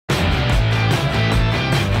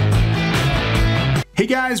Hey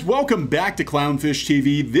guys, welcome back to Clownfish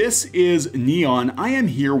TV. This is Kneon. I am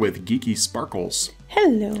here with Geeky Sparkles.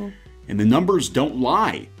 Hello. And the numbers don't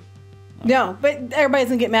lie. No, but everybody's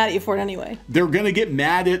gonna get mad at you for it anyway. They're gonna get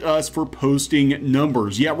mad at us for posting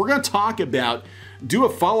numbers. Yeah, we're gonna talk about, do a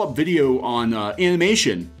follow-up video on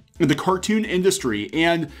animation in the cartoon industry.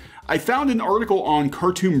 And I found an article on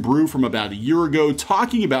Cartoon Brew from about a year ago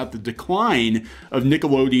talking about the decline of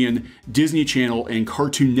Nickelodeon, Disney Channel, and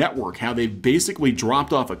Cartoon Network, how they've basically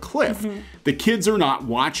dropped off a cliff. The kids are not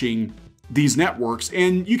watching these networks,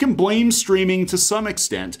 and you can blame streaming to some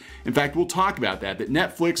extent. In fact, we'll talk about that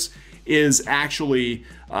Netflix is actually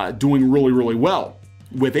doing really, really well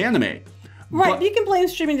with anime. Right, but you can blame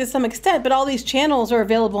streaming to some extent, but all these channels are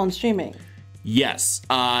available on streaming. Yes,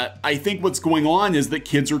 I think what's going on is that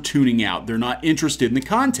kids are tuning out. They're not interested in the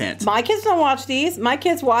content. My kids don't watch these. My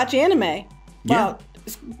kids watch anime. Yeah. Well,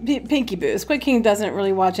 Pinky Boo. Squid King doesn't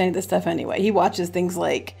really watch any of this stuff anyway. He watches things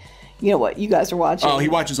like, you know what, you guys are watching. Oh, he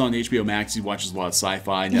watches on HBO Max. He watches a lot of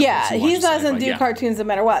sci-fi. Yeah, he doesn't do cartoons no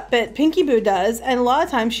matter what. But Pinky Boo does. And a lot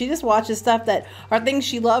of times she just watches stuff that are things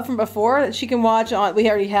she loved from before that she can watch on, we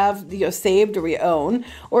already have, you know, saved or we own.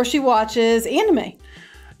 Or she watches anime.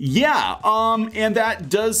 Yeah, and that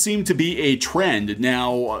does seem to be a trend.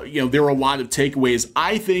 Now, you know, there are a lot of takeaways,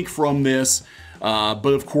 I think, from this. But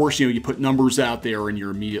of course, you know, you put numbers out there and you're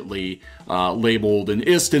immediately labeled an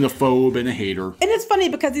istanophobe and a hater. And it's funny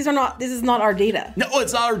because this is not our data. No,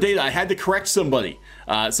 it's not our data. I had to correct somebody.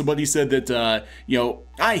 Somebody said that, you know,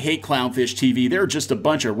 I hate Clownfish TV. They're just a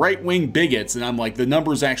bunch of right-wing bigots. And I'm like, the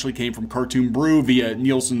numbers actually came from Cartoon Brew via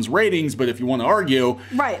Nielsen's ratings. But if you want to argue.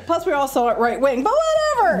 Right. Plus, we're also at right-wing. But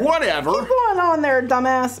whatever. Whatever. Keep going on there,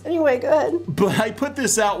 dumbass. Anyway, good. But I put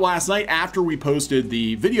this out last night after we posted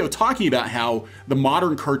the video talking about how the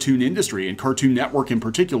modern cartoon industry, and Cartoon Network in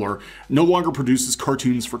particular, no longer produces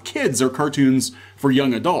cartoons for kids. They're cartoons for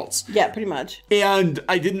young adults. Yeah, pretty much. And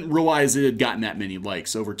I didn't realize it had gotten that many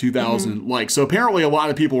likes, over 2,000 likes. So apparently a lot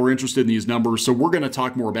of people are interested in these numbers, so we're going to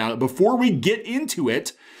talk more about it. Before we get into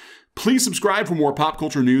it, please subscribe for more pop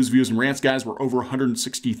culture news, views, and rants, guys. We're over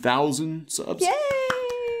 160,000 subs. Yay!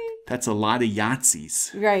 That's a lot of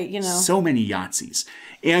Yahtzees. Right, you know. So many Yahtzees.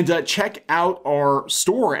 And check out our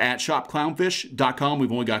store at shopclownfish.com.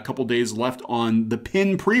 We've only got a couple days left on the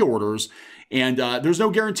pin pre-orders. And there's no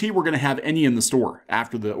guarantee we're going to have any in the store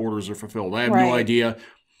after the orders are fulfilled. I have no idea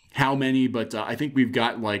how many, but I think we've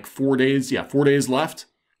got like 4 days. Yeah, 4 days left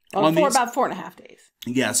on these. About 4.5 days.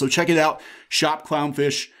 Yeah, so check it out.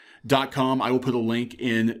 Shopclownfish.com. I will put a link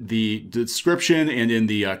in the description and in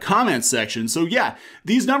the comments section. So yeah,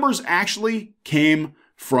 these numbers actually came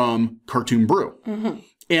from Cartoon Brew.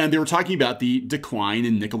 And they were talking about the decline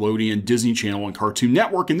in Nickelodeon, Disney Channel, and Cartoon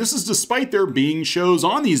Network. And this is despite there being shows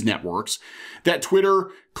on these networks that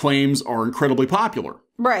Twitter claims are incredibly popular.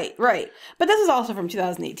 Right, right. But this is also from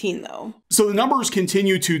 2018, though. So the numbers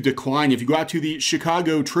continue to decline. If you go out to the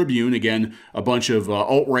Chicago Tribune, again, a bunch of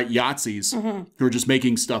alt-right Yahtzees who are just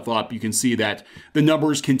making stuff up, you can see that the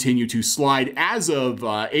numbers continue to slide. As of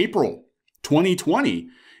April 2020,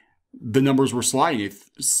 the numbers were sliding. It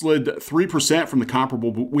slid 3% from the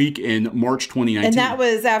comparable week in March 2019. And that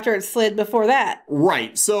was after it slid before that.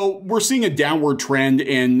 Right. So we're seeing a downward trend,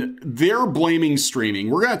 and they're blaming streaming.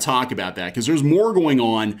 We're going to talk about that because there's more going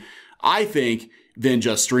on, I think, than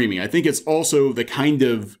just streaming. I think it's also the kind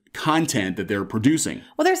of content that they're producing.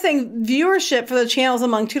 Well, they're saying viewership for the channels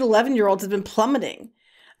among 2 to 11-year-olds has been plummeting.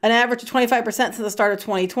 An average of 25% since the start of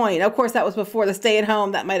 2020. Now, of course, that was before the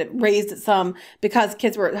stay-at-home. That might have raised it some because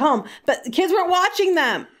kids were at home. But kids weren't watching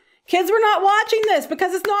them. Kids were not watching this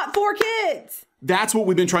because it's not for kids. That's what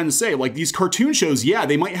we've been trying to say. Like these cartoon shows, yeah,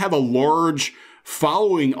 they might have a large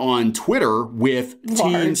following on Twitter with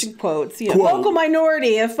teens. Large quotes. You know, vocal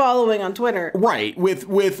minority of following on Twitter. Right.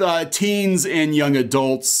 With teens and young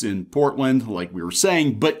adults in Portland, like we were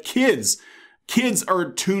saying. But kids are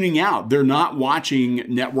tuning out. They're not watching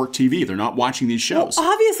network TV. They're not watching these shows. Well,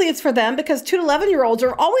 obviously, it's for them because 2 to 11-year-olds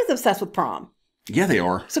are always obsessed with prom. Yeah, they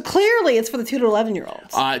are. So clearly, it's for the 2 to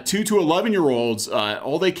 11-year-olds. 2 to 11-year-olds,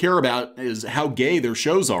 all they care about is how gay their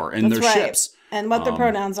shows are and their ships. And what their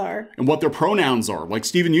pronouns are. And what their pronouns are. Like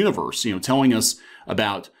Steven Universe, you know, telling us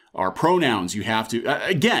about our pronouns. You have to,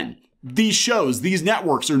 again, these shows, these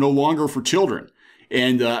networks are no longer for children.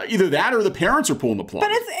 And either that or the parents are pulling the plug.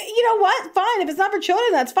 But it's, you know what? Fine. If it's not for children,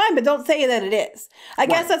 that's fine. But don't say that it is. I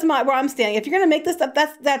guess that's where I'm standing. If you're going to make this stuff,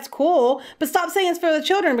 that's cool. But stop saying it's for the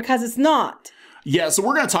children because it's not. Yeah, so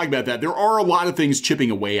we're going to talk about that. There are a lot of things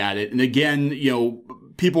chipping away at it. And again, you know,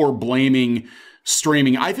 people are blaming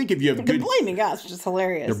streaming. I think if you have They're blaming us, which is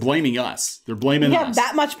hilarious. They're blaming us. They're blaming us. We have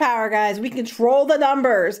that much power, guys. We control the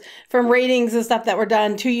numbers from ratings and stuff that were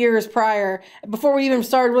done 2 years prior, before we even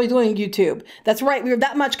started really doing YouTube. That's right. We have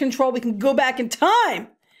that much control. We can go back in time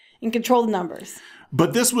and control the numbers.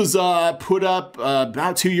 But this was put up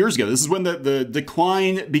about 2 years ago. This is when the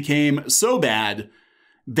decline became so bad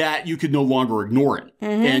that you could no longer ignore it.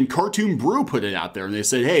 And Cartoon Brew put it out there, and they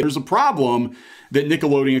said, hey, there's a problem that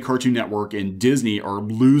Nickelodeon, Cartoon Network, and Disney are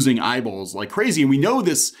losing eyeballs like crazy. And we know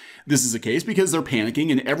this is the case because they're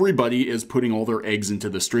panicking, and everybody is putting all their eggs into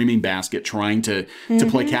the streaming basket, trying to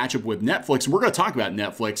play catch up with Netflix. And we're going to talk about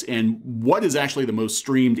Netflix and what is actually the most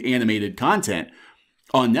streamed animated content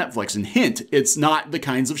on Netflix. And hint, it's not the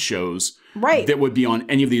kinds of shows that would be on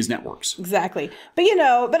any of these networks. Exactly. But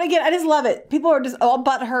but again, I just love it. People are just all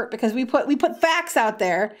butthurt because we put facts out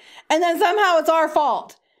there, and then somehow it's our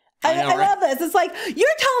fault. I love this. It's like,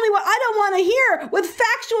 you're telling me what I don't want to hear with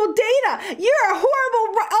factual data. You're a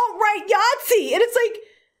horrible alt-right Yahtzee. And it's like,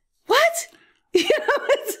 what? You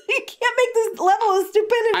can't make this level of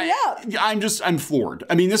stupidity up. I'm floored.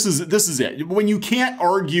 I mean, this is it. When you can't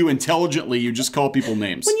argue intelligently, you just call people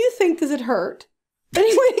names. When you think, does it hurt?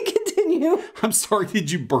 Anyway, continue. I'm sorry,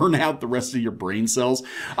 did you burn out the rest of your brain cells?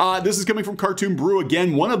 This is coming from Cartoon Brew,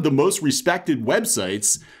 again, one of the most respected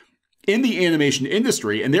websites in the animation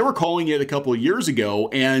industry, and they were calling it a couple of years ago,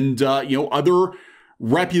 and other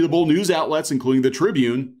reputable news outlets, including the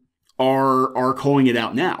Tribune, are calling it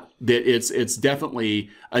out now. That it's definitely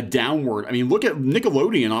a downward. I mean, look at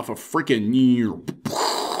Nickelodeon off of freaking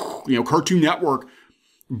Cartoon Network,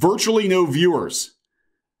 virtually no viewers.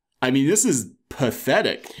 I mean, this is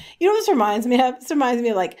pathetic. You know what this reminds me of? This reminds me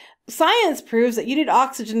of, like, science proves that you need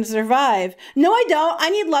oxygen to survive. No, I don't. I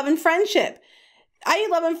need love and friendship.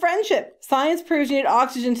 Science proves you need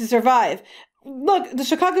oxygen to survive. Look, the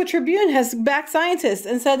Chicago Tribune has backed scientists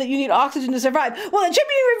and said that you need oxygen to survive. Well, the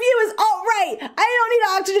Tribune Review is all right. I don't need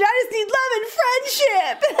oxygen. I just need love and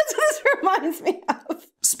friendship. That's what this reminds me of.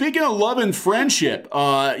 Speaking of love and friendship,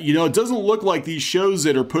 it doesn't look like these shows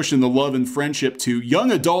that are pushing the love and friendship to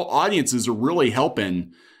young adult audiences are really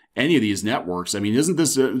helping any of these networks. I mean, isn't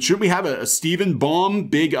this, shouldn't we have a Stephen Baum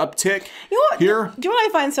big uptick here? Do you know what I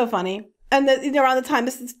find so funny? And around the time,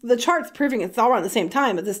 the chart's proving it's all around the same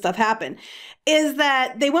time that this stuff happened, is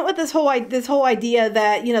that they went with this whole idea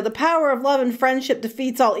that, the power of love and friendship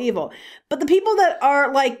defeats all evil. But the people that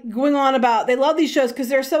are like going on about, they love these shows because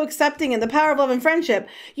they're so accepting and the power of love and friendship,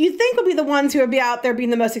 you'd think would be the ones who would be out there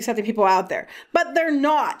being the most accepting people out there. But they're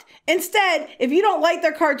not. Instead, if you don't like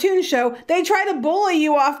their cartoon show, they try to bully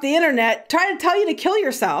you off the internet, try to tell you to kill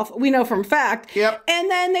yourself. We know from fact. Yep. And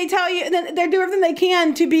then they tell you, and then they're doing everything they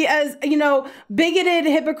can to be as, bigoted,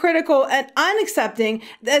 hypocritical, and unaccepting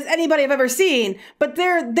as anybody I've ever seen. But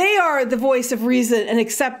they are the voice of reason and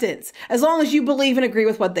acceptance, as long as you believe and agree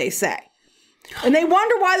with what they say. And they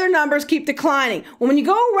wonder why their numbers keep declining. When you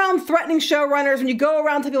go around threatening showrunners, when you go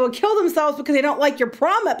around telling people to kill themselves because they don't like your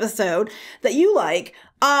prom episode that you like,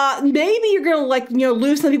 maybe you're going to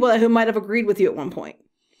lose some people who might have agreed with you at one point.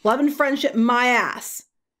 Love and friendship, my ass.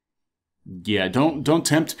 Yeah, don't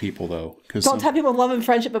tempt people though. Don't tempt people with love and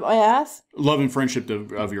friendship of my ass? Love and friendship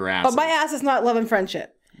of your ass. But my ass is not love and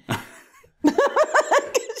friendship.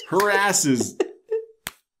 Her ass is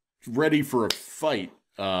ready for a fight,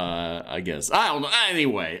 I guess. I don't know.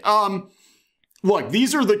 Anyway, look,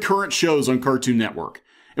 these are the current shows on Cartoon Network.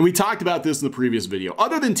 And we talked about this in the previous video.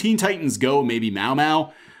 Other than Teen Titans Go, maybe Mau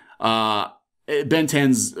Mau, Ben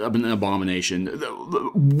 10's an abomination.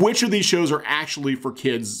 Which of these shows are actually for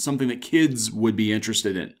kids, something that kids would be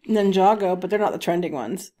interested in? Ninjago, but they're not the trending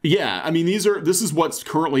ones. Yeah, I mean, this is what's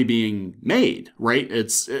currently being made, right?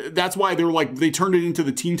 That's why they turned it into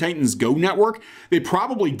the Teen Titans Go network. They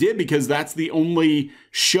probably did because that's the only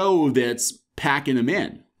show that's packing them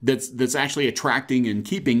in. That's actually attracting and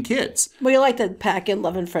keeping kids. Well, you like to pack in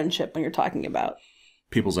love and friendship when you're talking about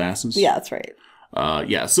people's asses. Yeah, that's right.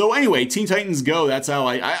 Yeah. So anyway, Teen Titans Go, that's how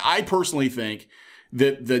I personally think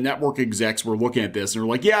that the network execs were looking at this and they're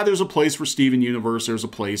like, yeah, there's a place for Steven Universe. There's a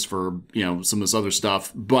place for, some of this other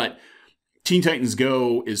stuff. But Teen Titans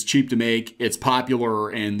Go is cheap to make. It's popular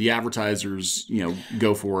and the advertisers,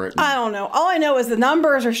 go for it. I don't know. All I know is the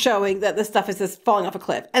numbers are showing that this stuff is just falling off a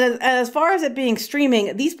cliff. And as far as it being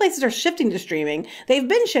streaming, these places are shifting to streaming. They've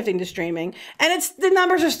been shifting to streaming and the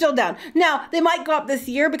numbers are still down. Now, they might go up this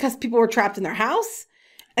year because people were trapped in their house.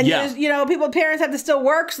 And, parents had to still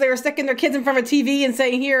work. So they were sticking their kids in front of a TV and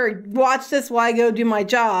saying, here, watch this while I go do my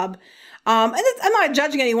job. I'm not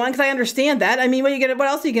judging anyone because I understand that. I mean, what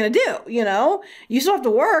else are you going to do? You know, you still have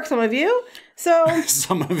to work, some of you. So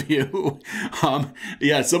some of you,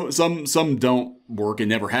 yeah, some don't work and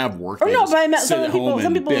never have worked. Or no, but I meant some people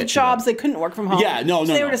with jobs they couldn't work from home. Yeah, no,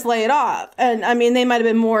 so they were just laid off, and I mean, they might have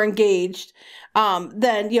been more engaged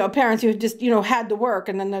than parents who just had to work,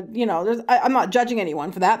 and then I'm not judging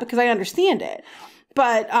anyone for that because I understand it.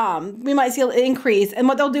 But we might see an increase, and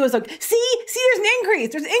what they'll do is like, see, there's an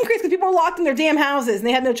increase. There's an increase because people are locked in their damn houses and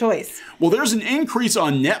they had no choice. Well, there's an increase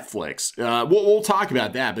on Netflix. We'll talk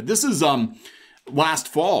about that, but this is last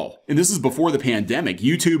fall, and this is before the pandemic.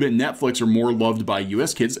 YouTube and Netflix are more loved by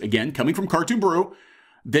U.S. kids, again, coming from Cartoon Brew,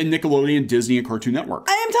 than Nickelodeon, Disney, and Cartoon Network.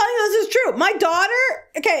 I am telling you this is true. My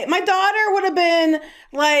daughter would have been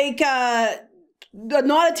like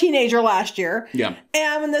not a teenager last year. Yeah.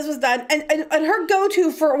 And when this was done, and her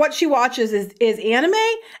go-to for what she watches is anime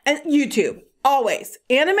and YouTube. Always.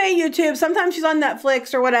 Anime, YouTube. Sometimes she's on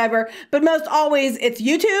Netflix or whatever, but most always it's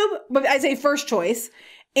YouTube. But I say first choice.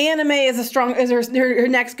 Anime is her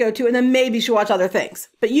next go-to, and then maybe she'll watch other things.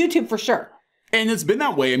 But YouTube for sure. And it's been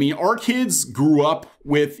that way. I mean, our kids grew up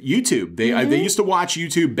with YouTube. They used to watch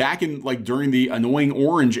YouTube back in during the Annoying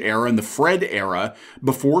Orange era and the Fred era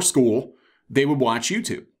before school. They would watch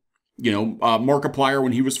YouTube. Markiplier,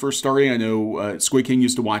 when he was first starting, I know Squid King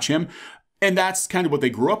used to watch him. And that's kind of what they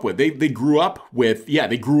grew up with. They grew up with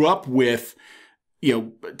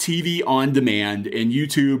TV on demand, and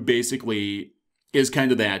YouTube basically is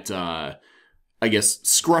kind of that, I guess,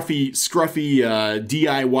 scruffy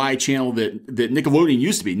DIY channel that Nickelodeon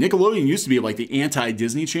used to be. Nickelodeon used to be like the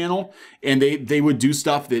anti-Disney channel, and they would do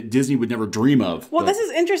stuff that Disney would never dream of. Well, this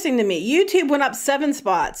is interesting to me. YouTube went up 7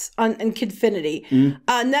 spots in Kidfinity.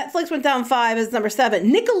 Netflix went down 5 as number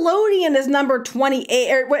 7. Nickelodeon is number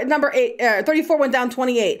 28, or number 34 went down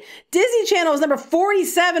 28. Disney Channel is number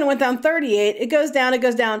 47, went down 38. It goes down.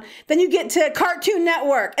 Then you get to Cartoon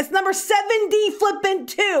Network. It's number 70 flipping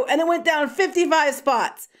 2, and it went down 55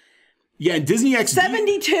 spots. Yeah, and Disney XD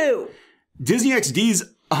 72. Disney XD's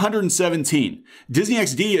 117. Disney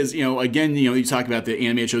XD is, again, you talk about the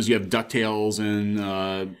animated shows. You have DuckTales and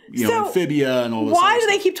Amphibia and all this. Why do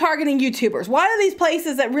they keep targeting YouTubers? Why do these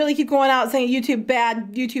places that really keep going out saying YouTube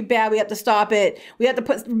bad, we have to stop it. We have to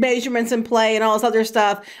put measurements in play and all this other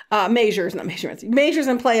stuff. Measures in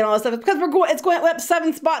play and all this stuff. It's because it's going up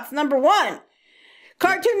 7 spots. Number 1.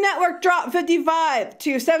 Cartoon Network dropped 55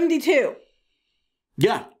 to 72.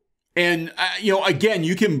 Yeah. And, again,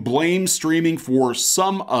 you can blame streaming for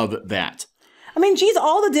some of that. I mean, geez,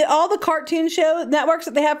 all the cartoon show networks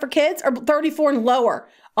that they have for kids are 34 and lower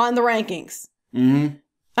on the rankings. Mm-hmm.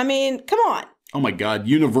 I mean, come on. Oh, my God.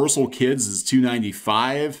 Universal Kids is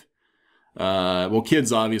 295. Well,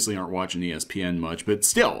 kids obviously aren't watching ESPN much, but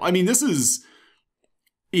still, I mean, this is,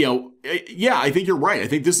 yeah, I think you're right. I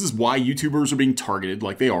think this is why YouTubers are being targeted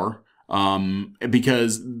like they are.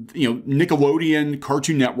 Because, Nickelodeon,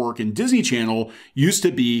 Cartoon Network, and Disney Channel used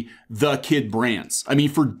to be the kid brands. I mean,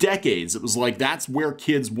 for decades, it was like, that's where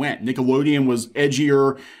kids went. Nickelodeon was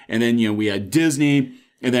edgier, and then, we had Disney,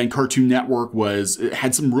 and then Cartoon Network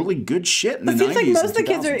had some really good shit in the 90s. It seems like most of the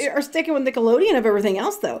kids are sticking with Nickelodeon of everything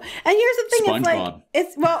else, though. And here's the thing, SpongeBob.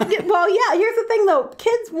 here's the thing, though.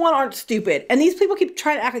 Kids, aren't stupid. And these people keep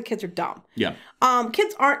trying to act like kids are dumb. Yeah.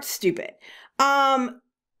 Kids aren't stupid.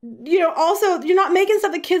 Also, you're not making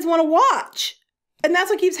stuff that kids want to watch. And that's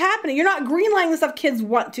what keeps happening. You're not greenlighting the stuff kids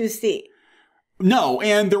want to see. No,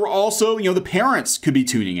 and there were also, the parents could be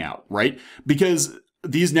tuning out, right? Because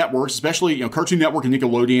these networks, especially, Cartoon Network and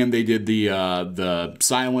Nickelodeon, they did the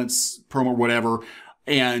silence promo or whatever.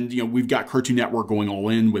 And, we've got Cartoon Network going all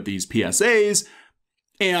in with these PSAs.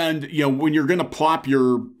 And, when you're going to plop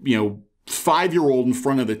your, 5-year-old in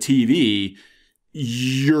front of the TV,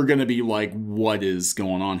 you're going to be like, what is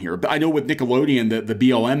going on here? But I know with Nickelodeon, the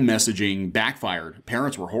BLM messaging backfired.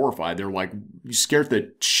 Parents were horrified. They're like, you scared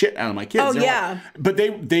the shit out of my kids. Oh, yeah. But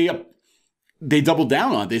they doubled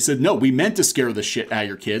down on it. They said, no, we meant to scare the shit out of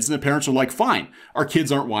your kids. And the parents are like, fine, our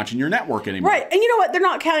kids aren't watching your network anymore. Right. And you know what? They're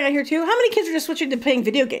not counting out here, too. How many kids are just switching to playing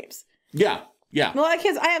video games? Yeah. Yeah. A lot of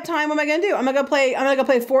kids, I have time. What am I going to do? I'm going to go play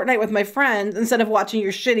Fortnite with my friends instead of watching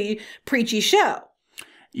your shitty, preachy show.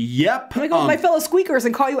 Yep. I'm going to go with my fellow squeakers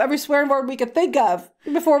and call you every swear word we could think of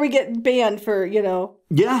before we get banned for, Yeah.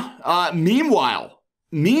 Meanwhile,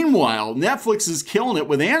 Netflix is killing it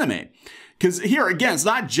with anime. Because here, again, it's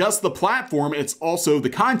not just the platform, it's also the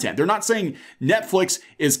content. They're not saying Netflix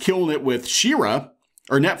is killing it with She-Ra,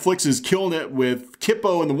 or Netflix is killing it with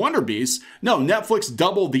Kippo and the Wonder Beasts. No, Netflix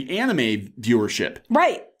doubled the anime viewership.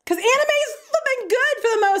 Right. Because anime is flipping good for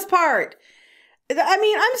the most part. I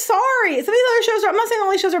mean, I'm sorry. Some of these other shows I'm not saying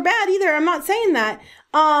all these shows are bad either. I'm not saying that.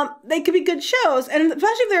 They could be good shows, and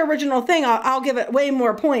especially if they're original thing, I'll give it way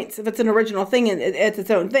more points if it's an original thing and it's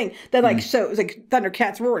its own thing. Than like shows like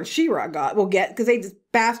Thundercats Roar and She-Ra will get because they just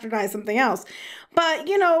bastardized something else. But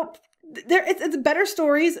you know, it's better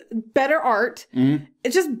stories, better art.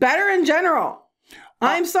 It's just better in general.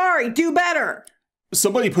 I'm sorry, do better.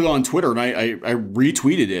 Somebody put it on Twitter, and I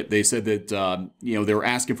retweeted it. They said that you know, they were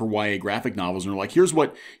asking for YA graphic novels, and they're like, here's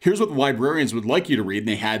what the librarians would like you to read. And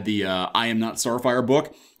they had the I Am Not Starfire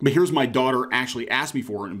book, but here's my daughter actually asked me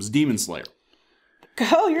for it, and it was Demon Slayer.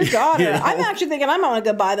 Oh, your daughter! You know? I'm actually thinking I might want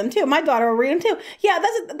to go buy them too. My daughter will read them too. Yeah,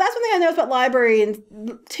 that's one thing I noticed about libraries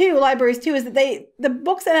too is that the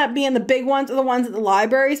books that end up being the big ones are the ones that the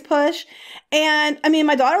libraries push. And I mean,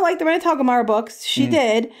 my daughter liked the Renata Tagamara books. She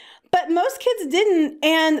did. But most kids didn't,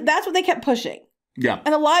 and that's what they kept pushing. Yeah.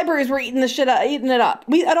 And the libraries were eating it up.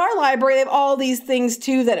 At our library, they have all these things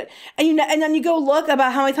too and then you go look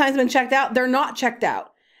about how many times they've been checked out. They're not checked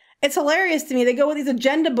out. It's hilarious to me. They go with these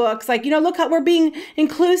agenda books, like, you know, look how we're being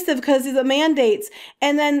inclusive because of the mandates,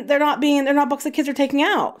 and then they're not books that kids are taking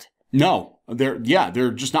out. No, they're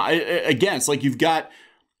just not. Again, it's like you've got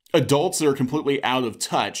adults that are completely out of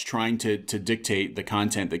touch trying to dictate the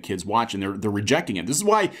content that kids watch, and they're rejecting it. This is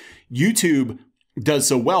why YouTube does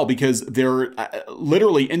so well, because they're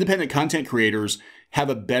literally independent content creators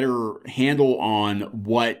have a better handle on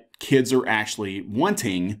what kids are actually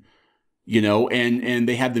wanting, you know, and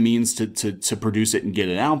they have the means to produce it and get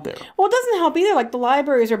it out there. Well, it doesn't help either. Like the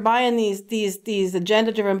libraries are buying these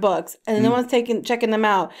agenda-driven books, and no one's checking them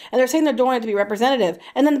out, and they're saying they're doing it to be representative.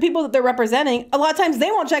 And then the people that they're representing, a lot of times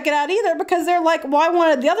they won't check it out either because they're like, "Well, I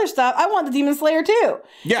wanted the other stuff. I want the Demon Slayer too."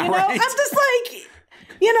 Yeah, you know? right. I'm just like.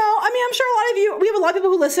 You know, I mean, I'm sure a lot of you, we have a lot of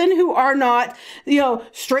people who listen who are not, you know,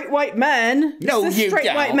 straight white men. No, you straight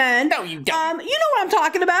don't. white men. No, you don't. You know what I'm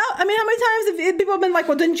talking about. I mean, how many times have people have been like,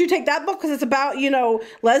 well, didn't you take that book because it's about, you know,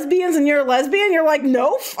 lesbians and you're a lesbian? You're like,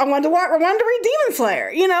 nope, I wanted to read Demon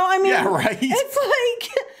Slayer. You know, I mean, yeah, right. It's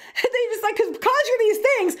like, they just like, because you're these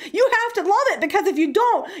things, you have to love it, because if you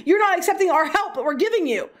don't, you're not accepting our help that we're giving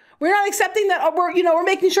you. We're not accepting that we're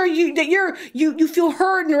making sure you feel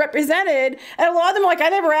heard and represented. And a lot of them are like, I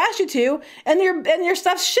never asked you to, and your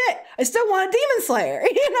stuff's shit. I still want a Demon Slayer.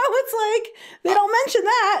 You know, it's like they don't mention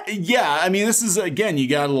that. Yeah, I mean, this is, again, you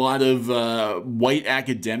got a lot of white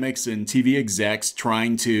academics and TV execs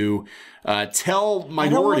trying to tell minorities. I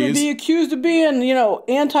don't want to be accused of being, you know,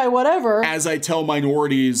 anti-whatever. As I tell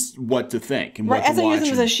minorities what to think and what to watch. As I use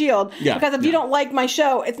them as a shield. Yeah, because if you don't like my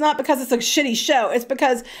show, it's not because it's a shitty show. It's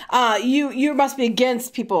because you must be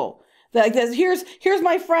against people. Like this. Here's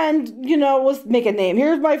my friend, you know, let's make a name.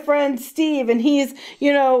 Here's my friend Steve, and he's,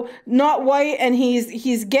 you know, not white, and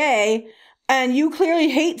he's gay. And you clearly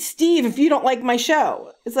hate Steve if you don't like my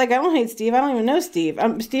show. It's like, I don't hate Steve. I don't even know Steve.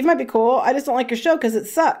 Steve might be cool. I just don't like your show because it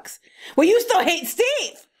sucks. Well, you still hate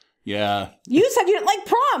Steve. Yeah. You said you didn't like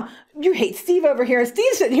prom. You hate Steve over here. And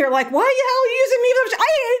Steve's sitting here like, why the hell are you using me? I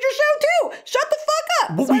hated your show too. Shut the fuck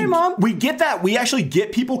up. Well, sorry, Mom. We get that. We actually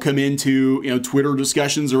get people come into, you know, Twitter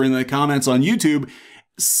discussions or in the comments on YouTube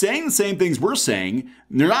saying the same things we're saying.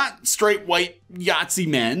 They're not straight white Yahtzee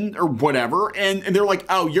men or whatever. And they're like,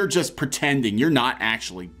 oh, you're just pretending. You're not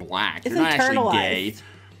actually black. You're not actually gay.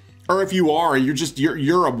 Or if you are,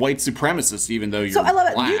 you're a white supremacist, even though you're black. So I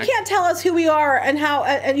love it. You can't tell us who we are and how,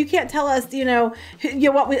 and you can't tell us, you know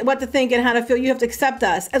what to think and how to feel. You have to accept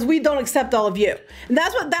us, as we don't accept all of you. And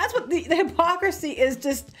that's what the hypocrisy is.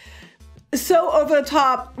 Just so over the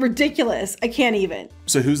top, ridiculous. I can't even.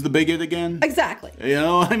 So who's the bigot again? Exactly. You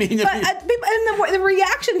know, I mean, but and the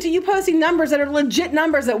reaction to you posting numbers that are legit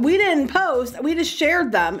numbers that we didn't post, we just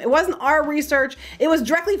shared them. It wasn't our research. It was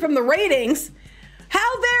directly from the ratings.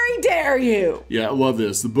 How very dare you? Yeah, I love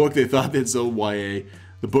this. The book they thought they'd sell YA.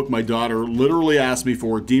 The book my daughter literally asked me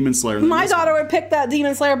for, Demon Slayer. My daughter would pick that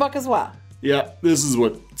Demon Slayer book as well. Yeah, this is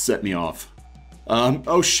what set me off.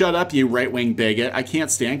 Oh, shut up, you right-wing bigot. I can't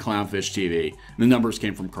stand Clownfish TV. The numbers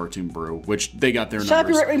came from Cartoon Brew, which they got their numbers. Shut up,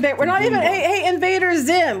 you right-wing bigot. We're not even, hey, Invader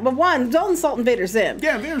Zim. But one, don't insult Invader Zim.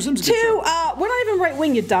 Yeah, Invader Zim's good. Two, we're not even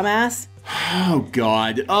right-wing, you dumbass. Oh,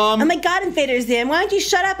 God. Oh, my God, Invader Zim. Why don't you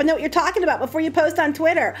shut up and know what you're talking about before you post on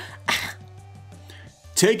Twitter?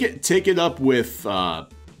 Take it up with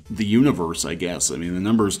the universe, I guess. I mean, the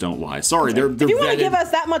numbers don't lie. Sorry, they're If you want to give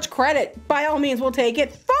us that much credit, by all means, we'll take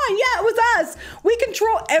it. Fine, yeah, it was us. We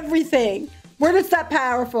control everything. We're just that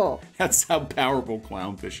powerful. That's how powerful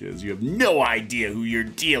Clownfish is. You have no idea who you're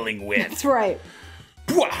dealing with. That's right.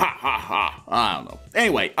 I don't know.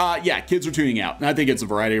 Anyway, yeah, kids are tuning out. And I think it's a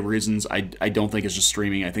variety of reasons. I don't think it's just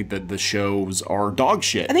streaming. I think that the shows are dog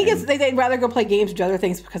shit. I think they'd rather go play games or do other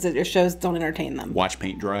things because their shows don't entertain them. Watch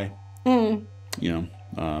paint dry. You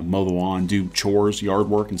know, mow the lawn, do chores, yard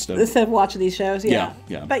work and stuff. Instead of watching these shows, yeah.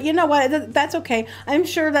 But you know what? That's okay. I'm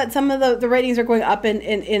sure that some of the ratings are going up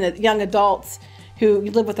in young adults who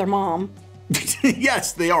live with their mom.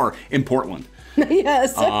 Yes, they are. In Portland.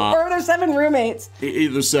 Yes, or there's 7 roommates.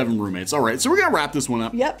 There's 7 roommates. All right, so we're going to wrap this one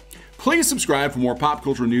up. Yep. Please subscribe for more pop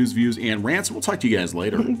culture news, views, and rants. We'll talk to you guys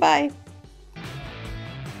later. Bye.